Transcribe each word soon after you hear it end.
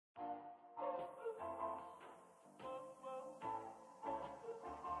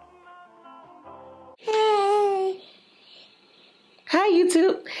Hi,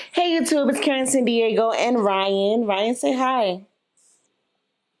 YouTube. Hey, YouTube. It's Karen San Diego and Ryan. Ryan, say hi.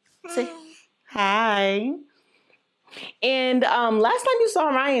 Say hi. And last time you saw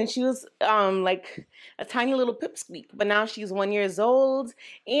Ryan, she was like a tiny little pipsqueak, but now she's 1 year old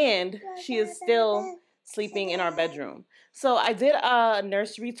and she is still sleeping in our bedroom. So I did a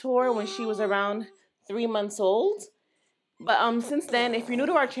nursery tour when she was around 3 months old. But since then, if you're new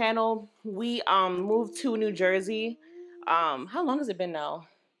to our channel, we moved to New Jersey. How long has it been now?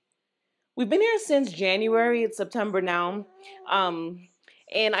 We've been here since January. It's September now. Um,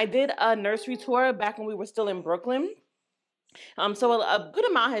 and I did a nursery tour back when we were still in Brooklyn. So a good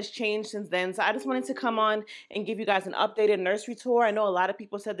amount has changed since then. So I just wanted to come on and give you guys an updated nursery tour. I know a lot of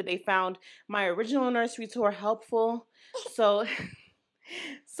people said that they found my original nursery tour helpful. So,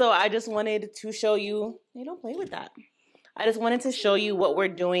 so I just wanted to show you, hey, don't play with that. I just wanted to show you what we're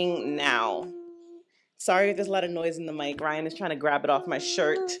doing now. Sorry if there's a lot of noise in the mic. Ryan is trying to grab it off my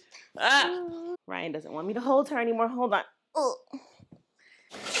shirt. Ah! Ryan doesn't want me to hold her anymore. Hold on. Oh.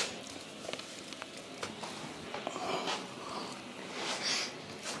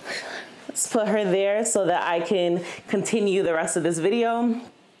 Let's put her there so that I can continue the rest of this video.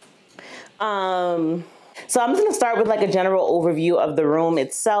 So I'm just gonna start with like a general overview of the room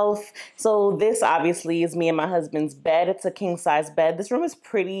itself. So this obviously is me and my husband's bed. It's a king size bed. This room is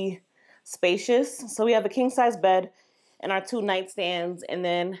pretty spacious. So we have a king size bed and our 2 nightstands, and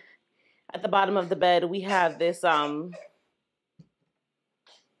then at the bottom of the bed we have this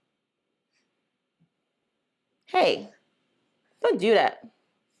hey, don't do that.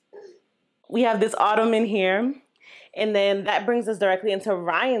 We have this ottoman here, and then that brings us directly into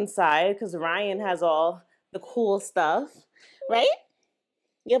Ryan's side because Ryan has all the cool stuff, right?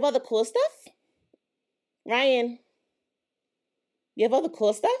 You have all the cool stuff? Ryan, you have all the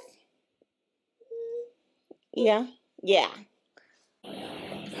cool stuff? Yeah. Yeah.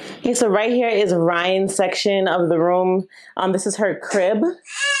 Okay, so right here is Ryan's section of the room. This is her crib,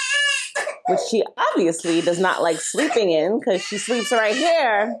 which she obviously does not like sleeping in because she sleeps right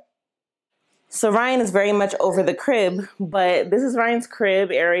here. So Ryan is very much over the crib, but this is Ryan's crib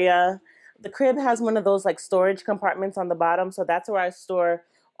area. The crib has one of those like storage compartments on the bottom, so that's where I store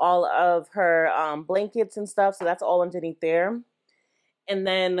all of her blankets and stuff. So that's all underneath there. And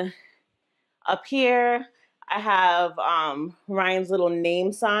then up here, I have Ryan's little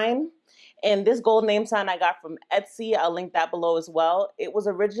name sign. And this gold name sign I got from Etsy. I'll link that below as well. It was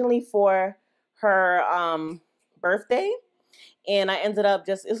originally for her birthday. And I ended up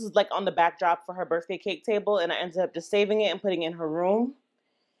this was like on the backdrop for her birthday cake table. And I ended up just saving it and putting it in her room.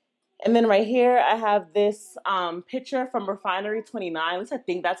 And then right here, I have this picture from Refinery 29. At least I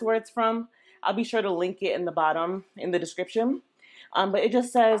think that's where it's from. I'll be sure to link it in the bottom in the description. But it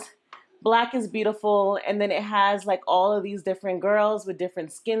just says, Black is beautiful, and then it has like all of these different girls with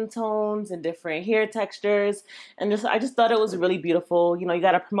different skin tones and different hair textures, and I just thought it was really beautiful. You know, you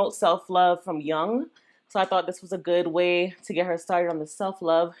got to promote self-love from young, so I thought this was a good way to get her started on the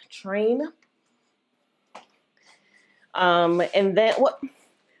self-love train. And then what?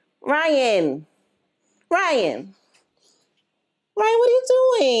 Ryan, Ryan, what are you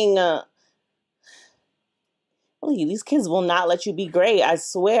doing? Oh, these kids will not let you be great, I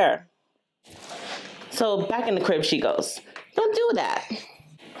swear. So back in the crib she goes. Don't do that.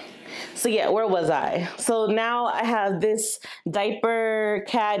 So yeah, where was I? So now I have this diaper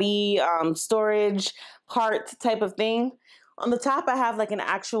caddy storage cart type of thing. On the top I have like an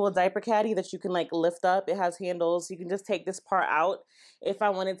actual diaper caddy that you can like lift up. It has handles. You can just take this part out if I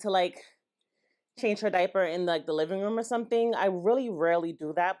wanted to like change her diaper in like the living room or something. I really rarely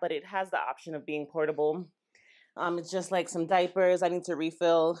do that, but it has the option of being portable. It's just like some diapers. I need to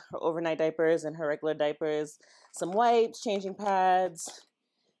refill her overnight diapers and her regular diapers, some wipes, changing pads,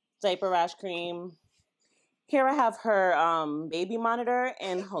 diaper rash cream. Here I have her baby monitor,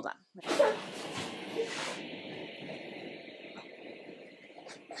 and hold on.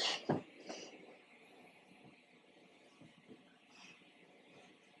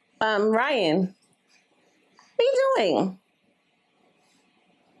 Ryan, what are you doing?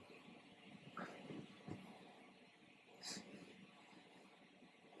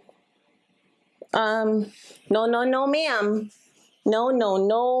 No, no, no, ma'am. No, no,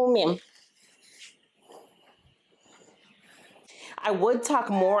 no, ma'am. I would talk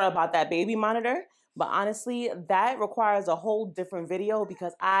more about that baby monitor, but honestly, that requires a whole different video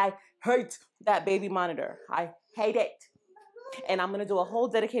because I hate that baby monitor. I hate it. And I'm going to do a whole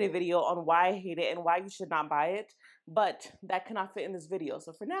dedicated video on why I hate it and why you should not buy it. But that cannot fit in this video.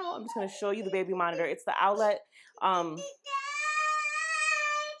 So for now, I'm just going to show you the baby monitor. It's the outlet.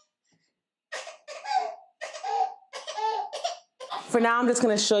 For now, I'm just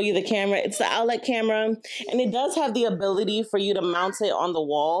going to show you the camera. It's the outlet camera, and it does have the ability for you to mount it on the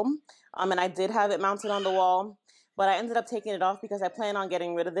wall. And I did have it mounted on the wall, but I ended up taking it off because I plan on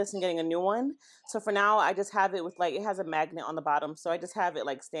getting rid of this and getting a new one. So for now, I just have it with like, it has a magnet on the bottom. So I just have it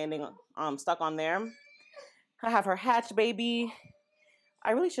like standing, stuck on there. I have her hatch baby.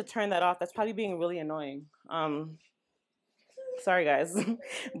 I really should turn that off. That's probably being really annoying. Sorry guys.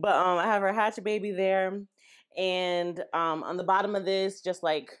 But I have her hatch baby there. And on the bottom of this, just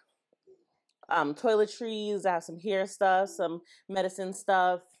like toiletries. I have some hair stuff, some medicine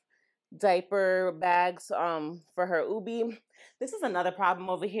stuff, diaper bags for her Ubi. This is another problem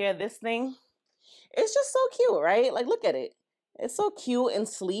over here. This thing, it's just so cute, right? Like, look at it. It's so cute and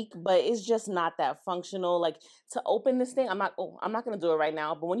sleek, but it's just not that functional. Like, to open this thing, I'm not gonna do it right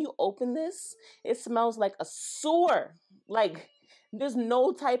now, but when you open this, it smells like a sewer. Like, there's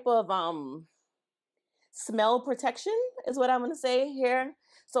no type of smell protection is what I'm going to say here.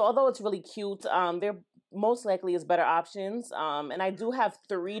 So although it's really cute, there most likely is better options. And I do have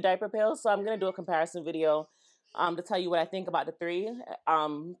 3 diaper pails, so I'm going to do a comparison video to tell you what I think about the 3.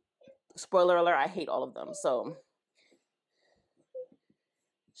 Spoiler alert, I hate all of them. So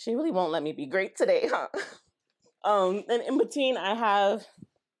she really won't let me be great today, huh? And in between, I have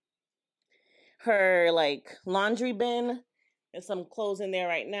her like laundry bin. There's some clothes in there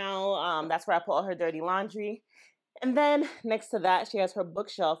right now. That's where I put all her dirty laundry. And then next to that, she has her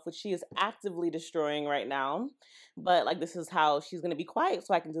bookshelf, which she is actively destroying right now. But like, this is how she's going to be quiet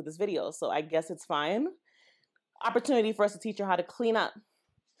so I can do this video. So I guess it's fine. Opportunity for us to teach her how to clean up.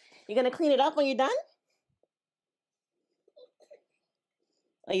 You're going to clean it up when you're done?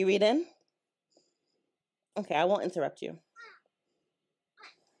 Are you reading? Okay, I won't interrupt you.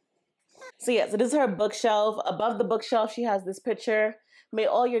 So yeah, so this is her bookshelf. Above the bookshelf, she has this picture. May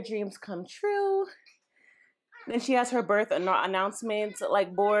all your dreams come true. Then she has her birth announcement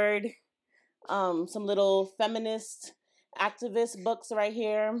like board. Some little feminist activist books right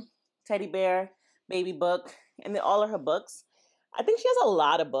here. Teddy bear, baby book, and then all of her books. I think she has a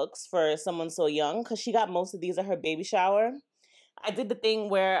lot of books for someone so young because she got most of these at her baby shower. I did the thing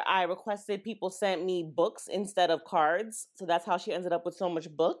where I requested people send me books instead of cards. So that's how she ended up with so much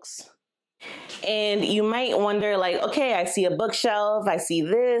books. And you might wonder, like, okay, I see a bookshelf, I see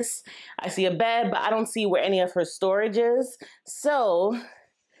this, I see a bed, but I don't see where any of her storage is. So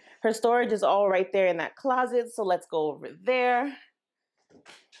her storage is all right there in that closet. So let's go over there.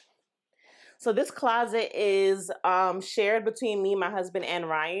 So this closet is shared between me, my husband, and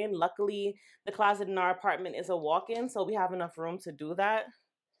Ryan. Luckily, the closet in our apartment is a walk-in, so we have enough room to do that.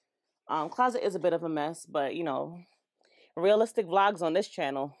 Closet is a bit of a mess, but you know, realistic vlogs on this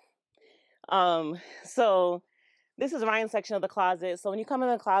channel. So this is Ryan's section of the closet. So when you come in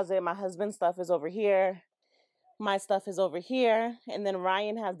the closet, my husband's stuff is over here. My stuff is over here. And then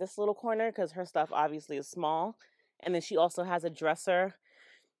Ryan has this little corner because her stuff obviously is small. And then she also has a dresser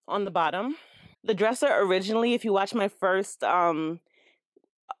on the bottom. The dresser originally, if you watch my first, if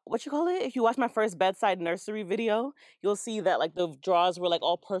you watch my first Bedside Nursery video, you'll see that like the drawers were like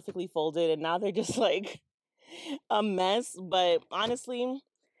all perfectly folded and now they're just like a mess. But honestly,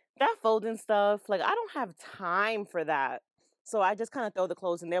 that folding stuff, like I don't have time for that. So I just kind of throw the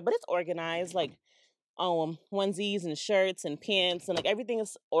clothes in there, but it's organized, like onesies and shirts and pants and like everything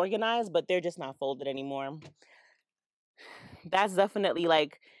is organized, but they're just not folded anymore. That's definitely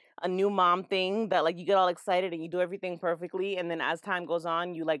like a new mom thing that like you get all excited and you do everything perfectly, and then as time goes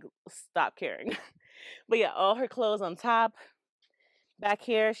on you like stop caring. But yeah, all her clothes on top. Back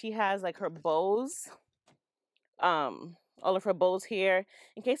here she has like her bows, all of her bows here.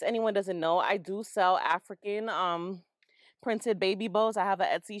 In case anyone doesn't know, I do sell African printed baby bows. I have an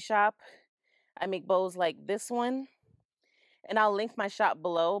Etsy shop. I make bows like this one, and I'll link my shop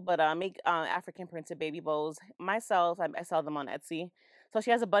below, but I make African printed baby bows myself. I sell them on Etsy. So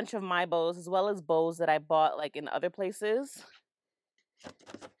she has a bunch of my bows as well as bows that I bought like in other places.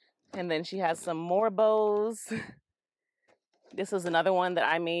 And then she has some more bows. This is another one that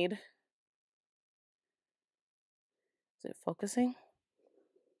I made. Is it focusing?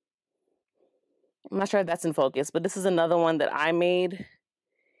 I'm not sure if that's in focus, but this is another one that I made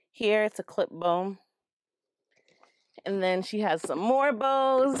here. It's a clip bow. And then she has some more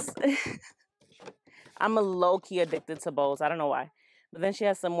bows. I'm a low-key addicted to bows. I don't know why. But then she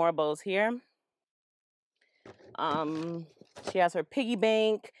has some more bows here. She has her piggy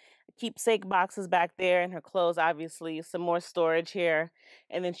bank, keepsake boxes back there, and her clothes, obviously. Some more storage here.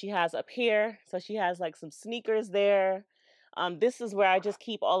 And then she has up here, so she has like some sneakers there. This is where I just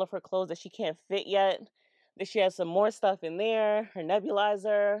keep all of her clothes that she can't fit yet. Then she has some more stuff in there, her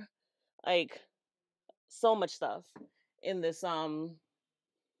nebulizer, like so much stuff. in this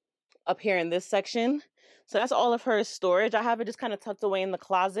up here in this section. So that's all of her storage. I have it just kind of tucked away in the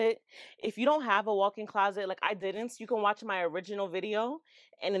closet. If you don't have a walk-in closet like I didn't, you can watch my original video.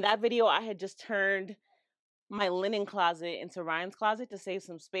 And in that video, I had just turned my linen closet into Ryan's closet to save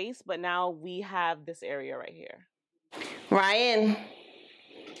some space. But now we have this area right here. Ryan,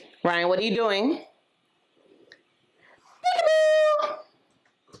 what are you doing? Peekaboo!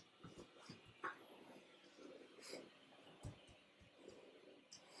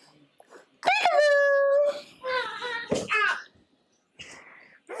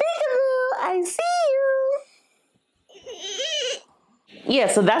 I see you. Yeah,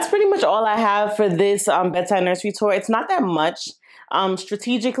 so that's pretty much all I have for this bedside nursery tour. It's not that much.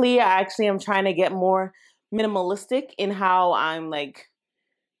 Strategically, I actually am trying to get more minimalistic in how I'm like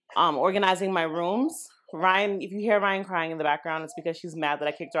organizing my rooms. Ryan, if you hear Ryan crying in the background, it's because she's mad that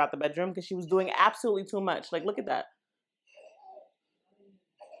I kicked her out the bedroom because she was doing absolutely too much. Like, look at that.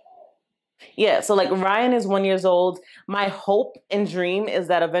 Yeah, so like Ryan is 1 year old. My hope and dream is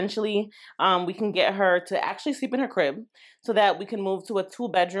that eventually we can get her to actually sleep in her crib so that we can move to a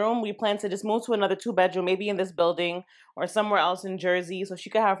 2-bedroom. We plan to just move to another 2-bedroom, maybe in this building or somewhere else in Jersey, so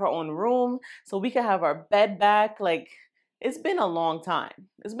she could have her own room, so we could have our bed back. Like, it's been a long time.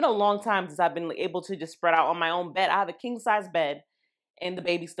 It's been a long time since I've been able to just spread out on my own bed. I have a king-size bed and the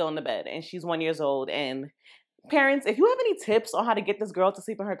baby's still in the bed and she's 1 year old. And parents, if you have any tips on how to get this girl to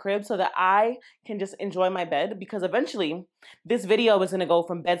sleep in her crib so that I can just enjoy my bed, because eventually this video is going to go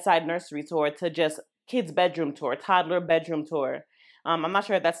from bedside nursery tour to just kids bedroom tour, toddler bedroom tour. I'm not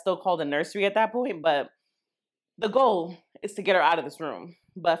sure if that's still called a nursery at that point, but the goal is to get her out of this room.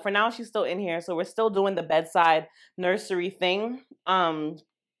 But for now, she's still in here, so we're still doing the bedside nursery thing.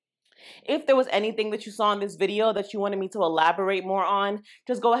 If there was anything that you saw in this video that you wanted me to elaborate more on,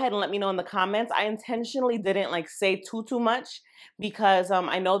 just go ahead and let me know in the comments. I intentionally didn't like say too much because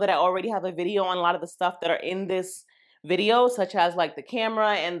I know that I already have a video on a lot of the stuff that are in this video, such as like the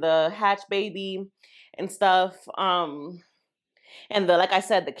camera and the hatch baby and stuff. And like I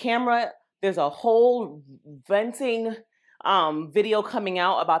said, the camera, there's a whole venting video coming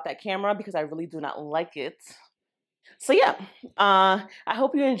out about that camera because I really do not like it. So yeah, I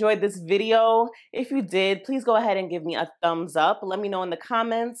hope you enjoyed this video. If you did, please go ahead and give me a thumbs up. Let me know in the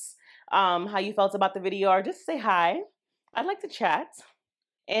comments how you felt about the video, or just say hi. I'd like to chat.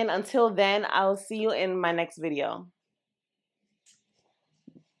 And until then, I'll see you in my next video.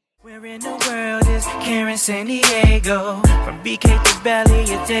 Where in the world is Karen San Diego? From BK to Belly,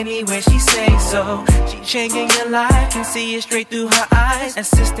 it's anywhere she say so. She changing your life, can see it straight through her eyes.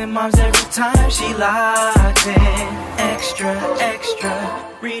 Assistant moms every time she logs in. Extra,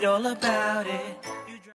 extra, read all about it.